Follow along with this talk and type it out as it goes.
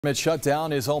Government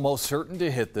shutdown is almost certain to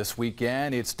hit this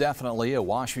weekend. It's definitely a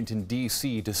Washington,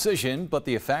 D.C. decision, but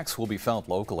the effects will be felt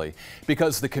locally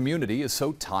because the community is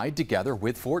so tied together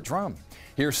with Fort Drum.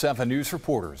 Here's 7 News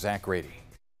reporter Zach Grady.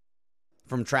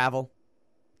 From travel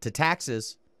to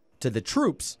taxes to the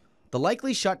troops, the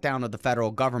likely shutdown of the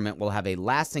federal government will have a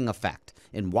lasting effect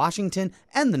in Washington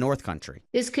and the North Country.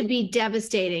 This could be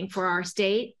devastating for our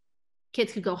state.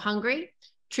 Kids could go hungry,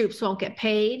 troops won't get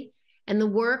paid, and the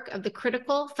work of the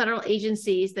critical federal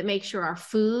agencies that make sure our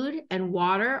food and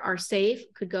water are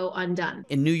safe could go undone.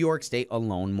 In New York State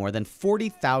alone, more than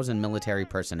 40,000 military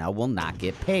personnel will not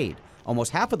get paid,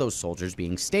 almost half of those soldiers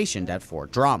being stationed at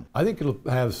Fort Drum. I think it'll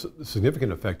have a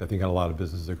significant effect. I think on a lot of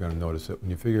businesses are going to notice it. When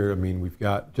you figure, we've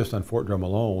got just on Fort Drum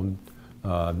alone,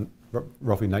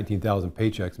 roughly 19,000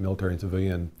 paychecks, military and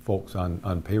civilian folks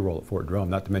on payroll at Fort Drum,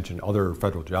 not to mention other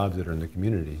federal jobs that are in the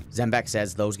community. Zembeck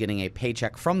says those getting a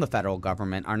paycheck from the federal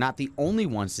government are not the only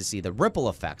ones to see the ripple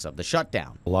effects of the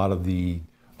shutdown. A lot of the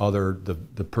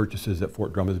purchases that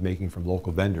Fort Drum is making from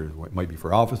local vendors, it might be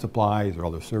for office supplies or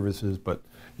other services, but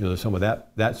there's some of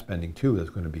that spending too that's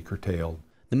going to be curtailed.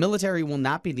 The military will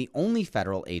not be the only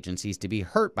federal agencies to be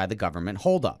hurt by the government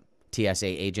holdup. TSA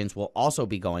agents will also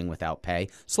be going without pay,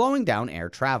 slowing down air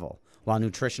travel, while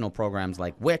nutritional programs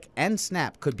like WIC and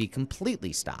SNAP could be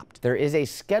completely stopped. There is a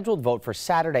scheduled vote for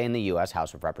Saturday in the U.S.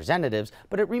 House of Representatives,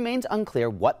 but it remains unclear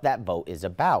what that vote is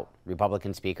about.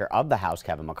 Republican Speaker of the House,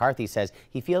 Kevin McCarthy, says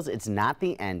he feels it's not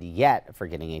the end yet for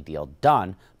getting a deal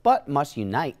done, but must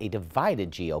unite a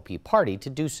divided GOP party to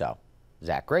do so.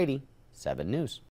 Zach Grady, 7 News.